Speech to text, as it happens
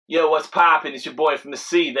Yo, what's poppin'? It's your boy from the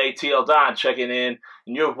sea, the ATL Don, checking in,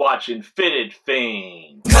 and you're watching Fitted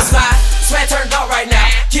Fiend. Cause my sweat turned up right now.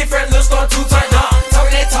 Kid friend looks going too turned up.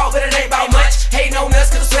 Talking that talk, but it ain't about much. Hating on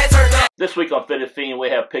us cause the sweat turned up. This week on Fitted Fiend, we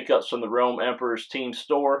have pickups from the Rome Emperor's team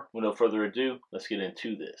store. With no further ado, let's get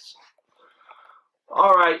into this.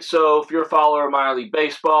 Alright, so if you're a follower of minor league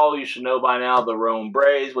baseball, you should know by now the Rome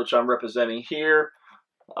Braves, which I'm representing here,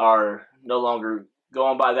 are no longer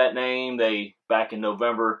going by that name. They, back in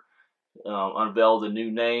November, unveiled a new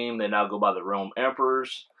name. They now go by the Rome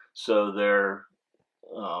Emperors. So their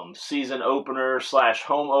season opener /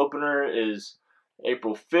 home opener is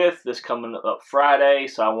April 5th, this coming up Friday.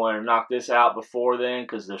 So I want to knock this out before then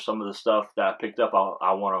because there's some of the stuff that I picked up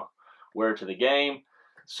I want to wear to the game.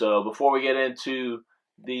 So before we get into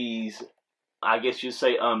these, I guess you'd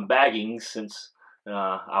say unbaggings, since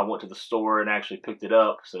I went to the store and actually picked it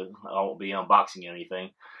up, so I won't be unboxing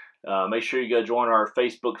anything. Make sure you go join our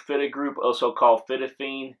Facebook Fitted group, also called Fitted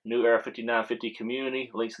Fiend, New Era 5950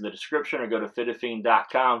 Community. Links in the description, or go to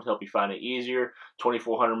fittedfiend.com to help you find it easier.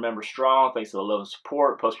 2,400 members strong, thanks to the love and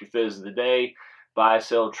support. Post your fitteds of the day, buy,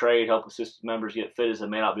 sell, trade, help assist members get fitteds that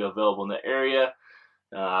may not be available in the area.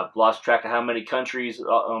 I've lost track of how many countries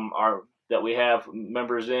that we have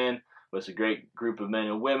members in. But it's a great group of men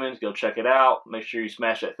and women. Go check it out. Make sure you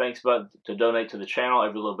smash that thanks button to donate to the channel.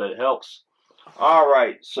 Every little bit helps.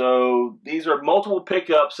 Alright, so these are multiple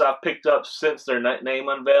pickups I've picked up since their name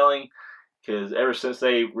unveiling. Because ever since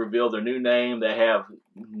they revealed their new name, they have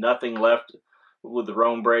nothing left with the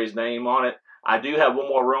Rome Braves name on it. I do have one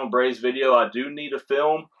more Rome Braves video I do need to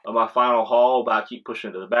film of my final haul, but I keep pushing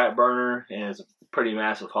it to the back burner, and it's a pretty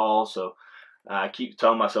massive haul, so I keep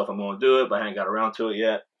telling myself I'm going to do it, but I haven't got around to it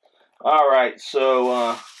yet. Alright,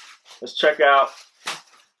 so let's check out,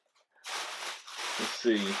 let's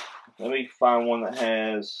see, let me find one that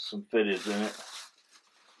has some fitteds in it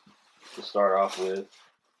to start off with.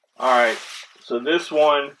 Alright, so this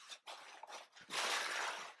one,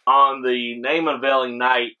 on the name unveiling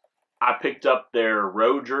night, I picked up their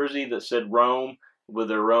road jersey that said Rome with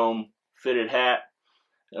their Rome fitted hat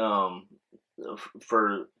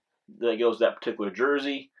for that goes that particular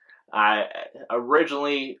jersey. I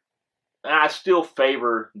originally, and I still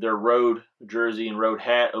favor their road jersey and road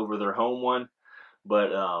hat over their home one, but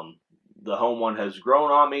the home one has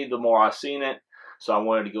grown on me the more I've seen it, so I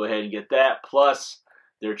wanted to go ahead and get that. Plus,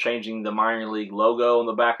 they're changing the minor league logo on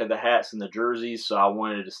the back of the hats and the jerseys, so I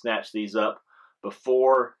wanted to snatch these up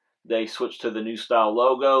before they switched to the new style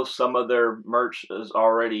logo. Some of their merch is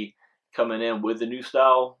already coming in with the new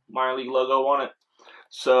style minor league logo on it.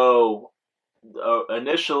 So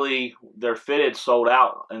initially, their fitted sold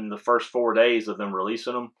out in the first 4 days of them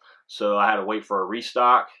releasing them. So I had to wait for a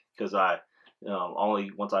restock because I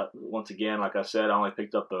once again, like I said, I only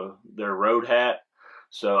picked up their road hat.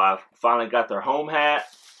 So I finally got their home hat.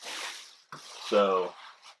 So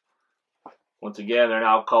once again, they're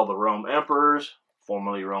now called the Rome Emperors,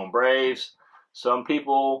 formerly Rome Braves. Some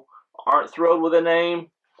people aren't thrilled with the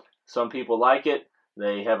name. Some people like it.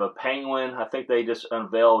 They have a penguin. I think they just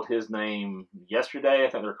unveiled his name yesterday. I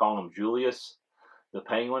think they're calling him Julius, the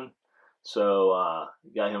penguin. So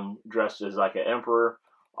got him dressed as like an emperor.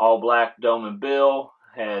 All black dome and bill.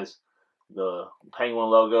 Has the penguin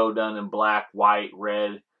logo done in black, white,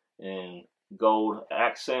 red, and gold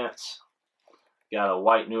accents. Got a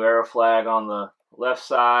white New Era flag on the left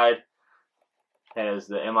side. Has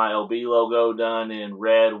the MILB logo done in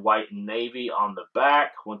red, white, and navy on the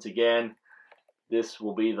back. Once again, this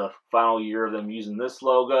will be the final year of them using this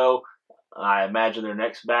logo. I imagine their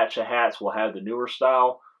next batch of hats will have the newer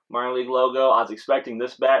style minor league logo. I was expecting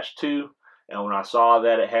this batch too, and when I saw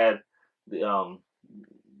that it had the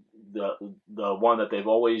one that they've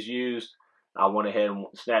always used, I went ahead and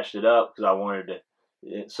snatched it up because I wanted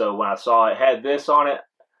to. So when I saw it had this on it,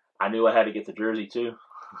 I knew I had to get the jersey too.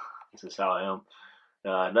 This is how I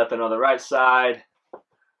am. Nothing on the right side.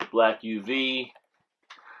 Black UV.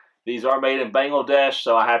 These are made in Bangladesh,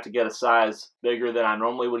 so I have to get a size bigger than I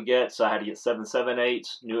normally would get. So I had to get 7/7/8,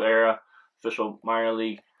 New Era, official minor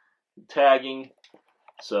league tagging.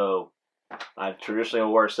 So I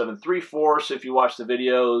traditionally wear 7/3/4. If you watch the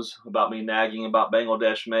videos about me nagging about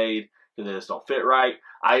Bangladesh made, because they just don't fit right.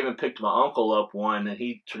 I even picked my uncle up one, and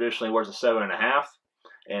he traditionally wears a 7.5,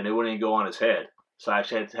 and it wouldn't even go on his head. So I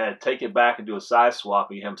actually had to take it back and do a size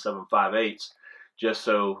swap and get him 7/5/8. Just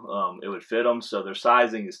so it would fit them. So their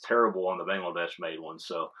sizing is terrible on the Bangladesh made one.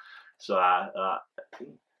 So I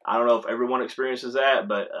don't know if everyone experiences that,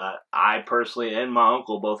 but I personally and my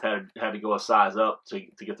uncle both had to go a size up to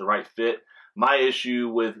get the right fit. My issue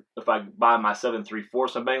with if I buy my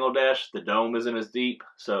 7/3/4 in Bangladesh, the dome isn't as deep,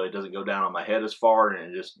 so it doesn't go down on my head as far,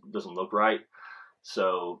 and it just doesn't look right.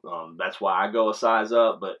 So that's why I go a size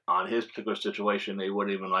up. But on his particular situation, they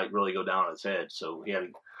wouldn't even like really go down on his head, so he had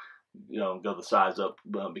to go the size up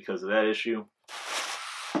because of that issue.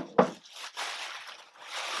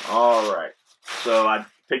 All right, so I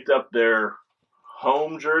picked up their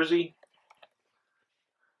home jersey.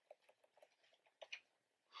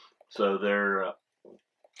 So their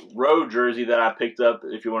road jersey that I picked up,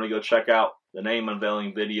 if you want to go check out the name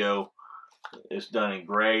unveiling video, it's done in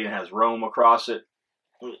gray and has Rome across it.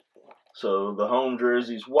 So the home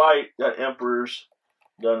jersey's white, got Emperors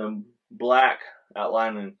done in black,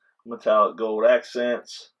 outlining metallic gold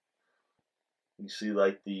accents. You see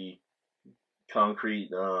like the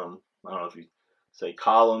concrete, I don't know if you say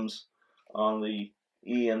columns on the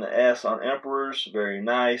E and the S on Emperors. Very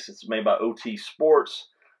nice. It's made by OT Sports.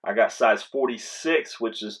 I got size 46,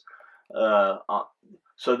 which is,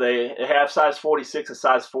 so they have size 46 and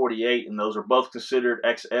size 48, and those are both considered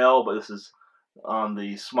XL, but this is on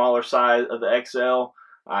the smaller side of the XL.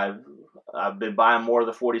 I've been buying more of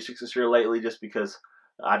the 46s here lately just because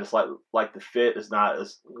I just like the fit. It's not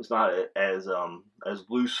as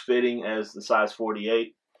loose fitting as the size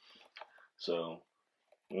 48. So,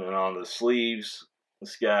 and on the sleeves,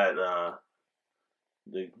 it's got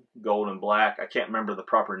the gold and black. I can't remember the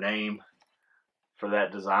proper name for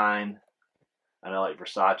that design. I know like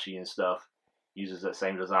Versace and stuff uses that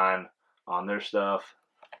same design on their stuff.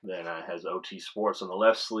 Then it has OT Sports on the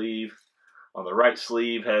left sleeve. On the right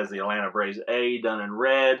sleeve has the Atlanta Braves A done in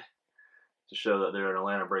red to show that they're an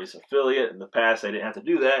Atlanta Braves affiliate. In the past, they didn't have to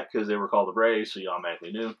do that because they were called the Braves, so you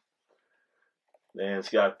automatically knew. Then it's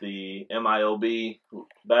got the MILB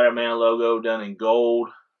Batterman logo done in gold,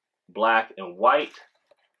 black, and white.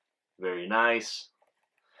 Very nice.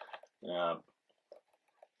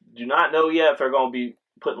 Do not know yet if they're going to be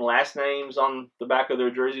putting last names on the back of their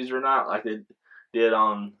jerseys or not, like they did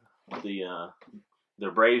on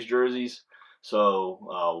their Braves jerseys.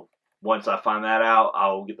 So once I find that out,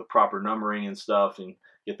 I'll get the proper numbering and stuff and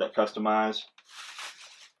get that customized.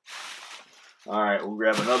 All right, we'll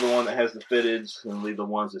grab another one that has the fitteds and leave the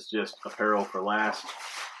ones that's just apparel for last.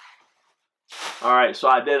 All right, so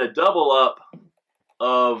I did a double up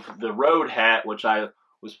of the road hat, which I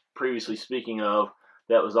was previously speaking of.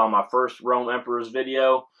 That was on my first Rome Emperors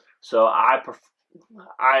video. So I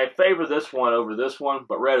favor this one over this one,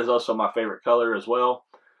 but red is also my favorite color as well.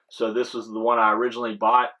 So this was the one I originally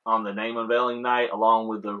bought on the name unveiling night along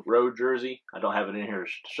with the road jersey. I don't have it in here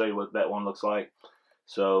to show you what that one looks like.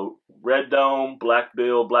 So red dome, black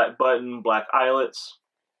bill, black button, black eyelets.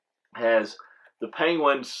 Has the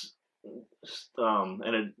penguins in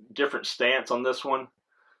a different stance on this one.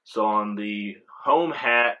 So on the home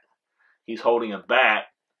hat, he's holding a bat,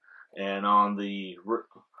 and on the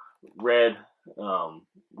red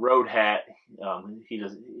road hat,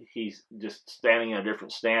 he's just standing in a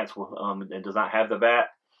different stance and does not have the bat.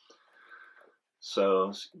 So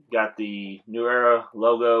it's got the New Era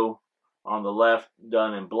logo on the left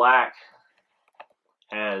done in black.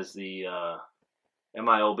 Has the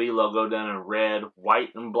MILB logo done in red, white,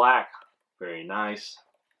 and black. Very nice.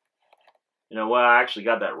 You know what? I actually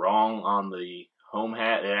got that wrong on the home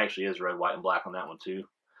hat. It actually is red, white, and black on that one too.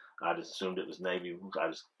 I just assumed it was navy. I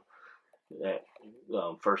just at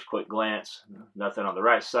first quick glance, nothing on the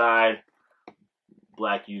right side.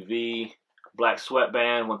 Black UV, black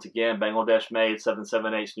sweatband. Once again, Bangladesh made,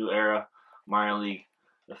 7/7/8 New Era minor league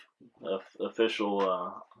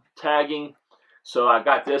official tagging. So I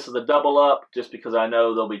got this as a double up just because I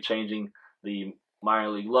know they'll be changing the minor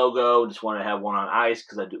league logo. Just wanted to have one on ice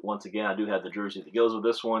because once again I do have the jersey that goes with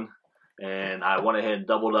this one. And I went ahead and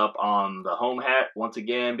doubled up on the home hat once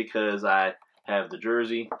again because I have the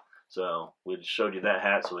jersey. So we just showed you that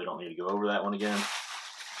hat, so we don't need to go over that one again.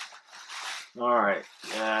 All right,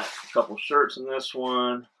 got a couple shirts in this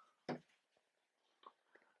one.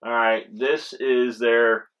 All right, this is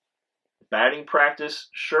their batting practice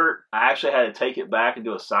shirt. I actually had to take it back and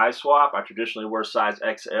do a size swap. I traditionally wear size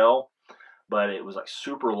XL, but it was like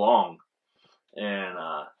super long. And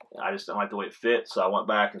I just didn't like the way it fit, so I went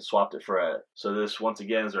back and swapped it for a. So this, once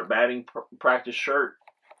again, is their batting practice shirt.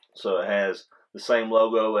 So it has the same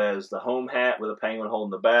logo as the home hat with a penguin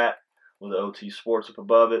holding the bat with the OT Sports up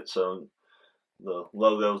above it. So the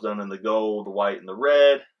logo's done in the gold, the white, and the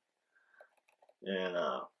red. And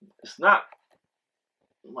it's not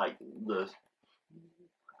like the,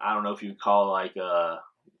 I don't know if you call it like kind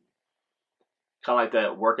of like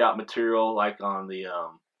that workout material like on the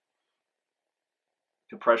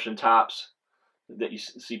compression tops. that you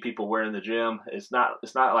see people wear in the gym. It's not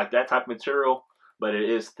like that type of material, but it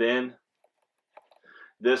is thin.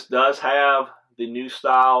 This does have the new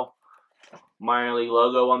style minor league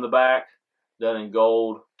logo on the back, done in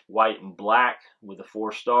gold, white, and black with the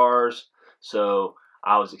 4 stars. So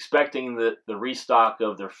I was expecting the restock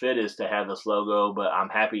of their fit is to have this logo, but I'm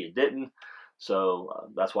happy it didn't. So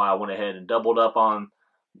that's why I went ahead and doubled up on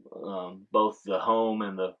both the home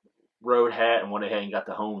and the road hat, and went ahead and got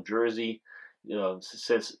the home jersey,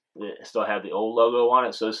 since it still had the old logo on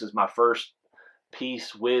it. So this is my first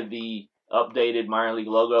piece with the updated minor league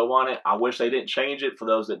logo on it. I wish they didn't change it. For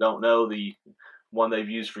those that don't know, the one they've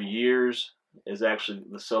used for years is actually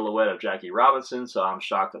the silhouette of Jackie Robinson, so I'm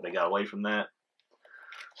shocked that they got away from that.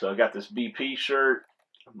 So I got this BP shirt.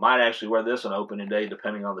 Might actually wear this on opening day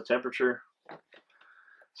depending on the temperature.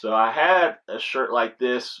 So I had a shirt like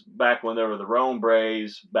this back when there were the Rome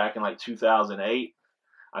Braves back in like 2008.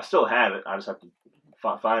 I still have it. I just have to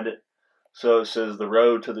find it. So it says "The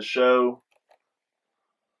Road to the Show,"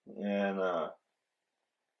 and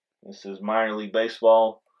it says minor league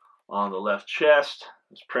baseball on the left chest.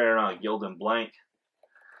 It's printed on a Gildan blank.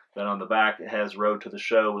 Then on the back it has "Road to the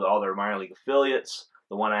Show" with all their minor league affiliates.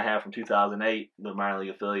 The one I have from 2008, the minor league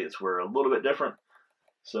affiliates were a little bit different.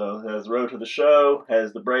 So it has "Road to the Show,"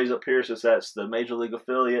 has the Braves up here since that's the major league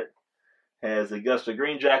affiliate. Has the Augusta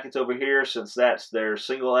Green Jackets over here since that's their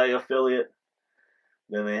single A affiliate.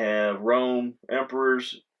 Then they have Rome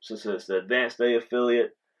Emperors since it's the advanced A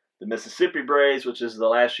affiliate. The Mississippi Braves, which is the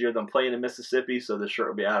last year them playing in Mississippi, so this shirt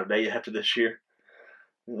will be out of date after this year.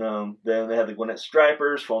 Then they have the Gwinnett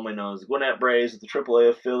Stripers, formerly known as the Gwinnett Braves, the AAA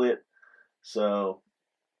affiliate. So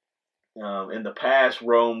in the past,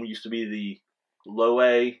 Rome used to be the low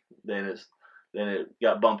A. Then it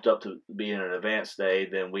got bumped up to being an advanced A.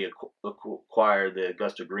 Then we acquired the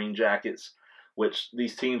Augusta Green Jackets, which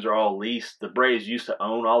these teams are all leased. The Braves used to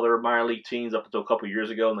own all their minor league teams up until a couple of years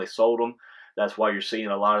ago, and they sold them. That's why you're seeing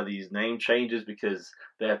a lot of these name changes, because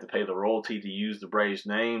they have to pay the royalty to use the Braves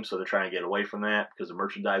name, so they're trying to get away from that because of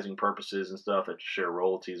merchandising purposes and stuff. They have to share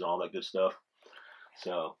royalties and all that good stuff.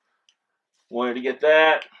 So wanted to get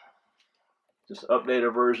that. Just an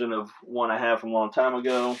updated version of one I have from a long time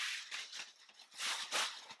ago.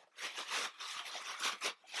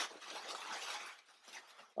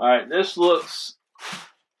 Alright, this looks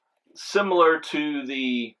similar to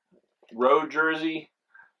the road jersey,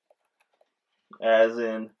 as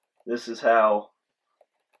in this is how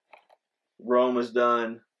Rome is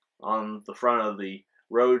done on the front of the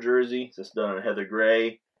road jersey. It's done in heather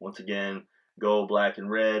gray. Once again, gold, black, and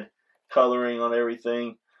red coloring on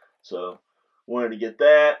everything. So wanted to get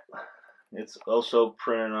that. It's also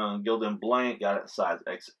printed on Gildan blank. Got it size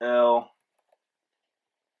XL.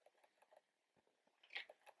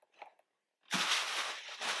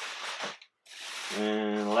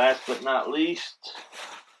 And last but not least,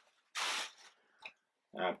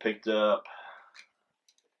 I picked up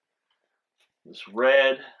this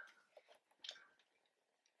red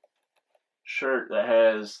shirt that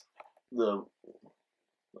has the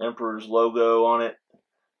Emperor's logo on it.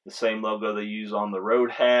 The same logo they use on the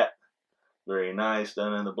road hat. Very nice,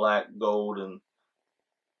 done in the black, gold, and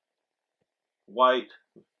white.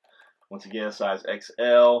 Once again, size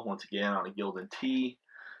XL. Once again, on a Gildan tee.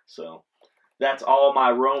 So that's all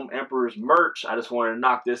my Rome Emperors merch. I just wanted to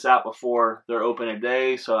knock this out before their opening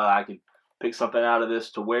day so I could pick something out of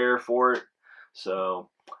this to wear for it. So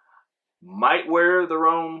might wear the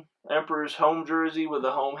Rome Emperors home jersey with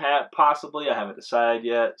a home hat, possibly. I haven't decided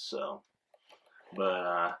yet. So,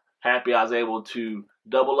 but happy I was able to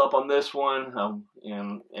double up on this one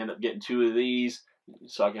and end up getting 2 of these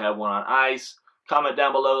so I can have one on ice. Comment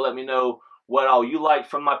down below. Let me know what all you like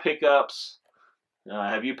from my pickups.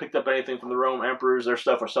 Have you picked up anything from the Rome Emperors? Their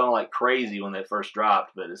stuff was selling like crazy when they first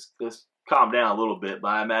dropped, but it's calmed down a little bit. But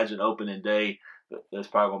I imagine opening day, there's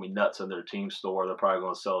probably going to be nuts in their team store. They're probably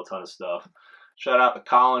going to sell a ton of stuff. Shout out to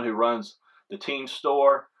Colin, who runs the team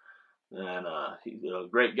store, and he's a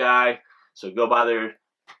great guy. So go by there,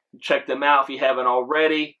 check them out if you haven't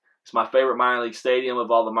already. It's my favorite minor league stadium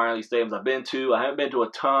of all the minor league stadiums I've been to. I haven't been to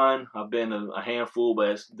a ton. I've been to a handful, but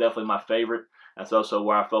it's definitely my favorite. That's also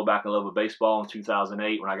where I fell back in love with baseball in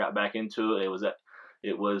 2008 when I got back into it.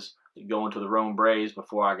 It was going to the Rome Braves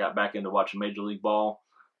before I got back into watching Major League Ball.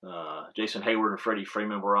 Jason Hayward and Freddie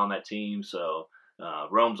Freeman were on that team, so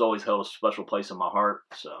Rome's always held a special place in my heart.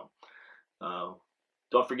 So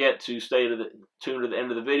don't forget to stay tuned to the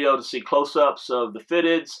end of the video to see close-ups of the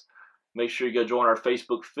fitteds Make sure you go join our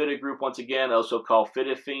Facebook Fitted group once again, also called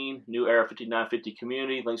Fitted Fiend, New Era 5950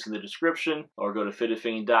 Community. Links in the description, or go to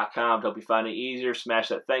fittedfiend.com to help you find it easier. Smash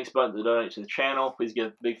that thanks button to donate to the channel. Please give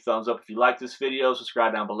a big thumbs up if you like this video.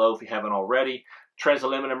 Subscribe down below if you haven't already. Trends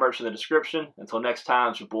Unlimited merch in the description. Until next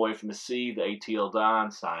time, it's your boy from the sea, the ATL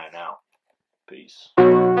Don, signing out. Peace.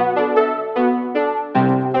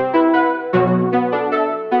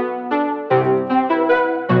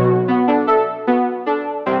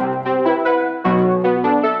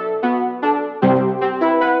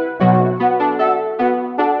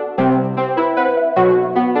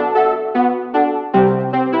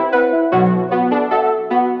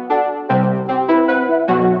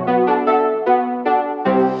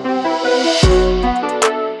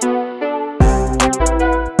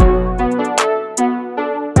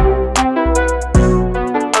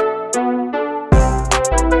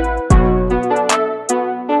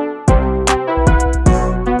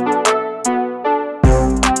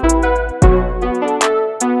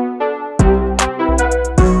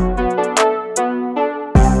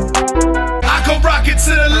 To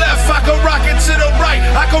the left, I can rock it to the right,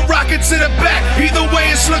 I can rock it to the back. Either way,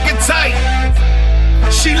 it's looking tight.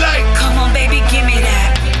 She like, come on, baby, give me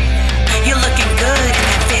that. You're looking good in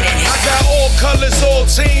that fitted. I got all colors, all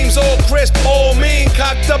teams, all crisp, all mean.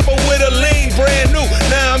 Cocked up with a lean, brand new.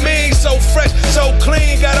 Now I mean, so fresh, so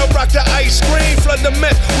clean. Gotta rock the ice cream, flood the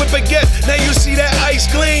mess with baguette. Now you see that ice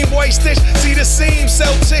gleam, white stitch, see the seam,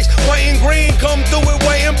 Celtics, white and green. Come through with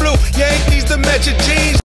white and blue. Yankees, the match your jeans.